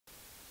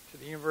to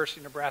the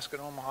University of Nebraska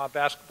at Omaha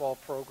basketball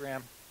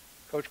program,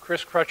 Coach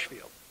Chris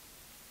Crutchfield.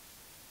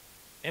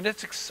 And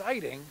it's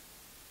exciting,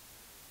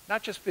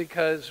 not just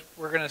because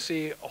we're going to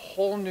see a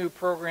whole new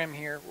program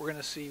here, we're going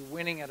to see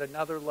winning at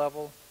another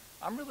level.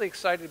 I'm really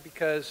excited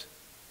because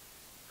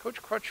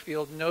Coach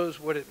Crutchfield knows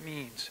what it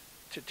means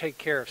to take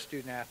care of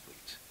student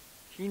athletes.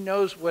 He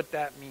knows what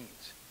that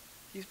means.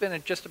 He's been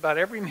in just about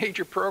every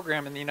major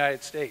program in the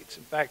United States.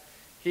 In fact,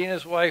 he and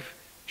his wife,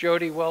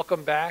 Jody,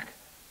 welcome back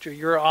to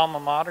your alma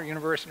mater,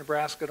 University of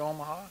Nebraska at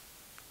Omaha.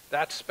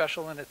 That's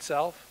special in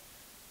itself.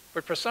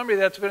 But for somebody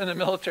that's been in the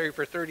military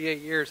for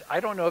 38 years, I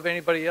don't know of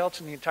anybody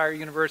else in the entire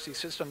university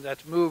system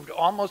that's moved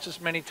almost as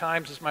many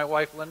times as my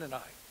wife, Linda, and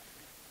I.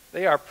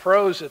 They are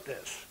pros at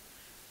this.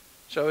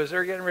 So as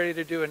they're getting ready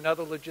to do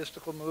another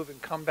logistical move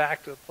and come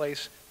back to a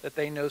place that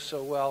they know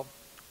so well,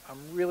 I'm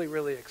really,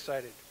 really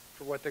excited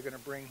for what they're going to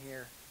bring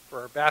here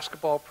for our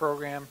basketball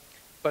program.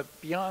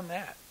 But beyond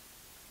that,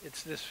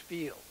 it's this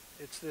feel.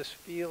 It's this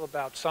feel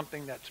about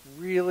something that's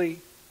really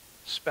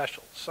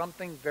special.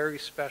 Something very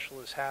special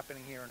is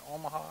happening here in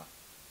Omaha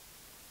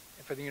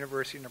and for the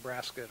University of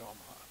Nebraska at Omaha.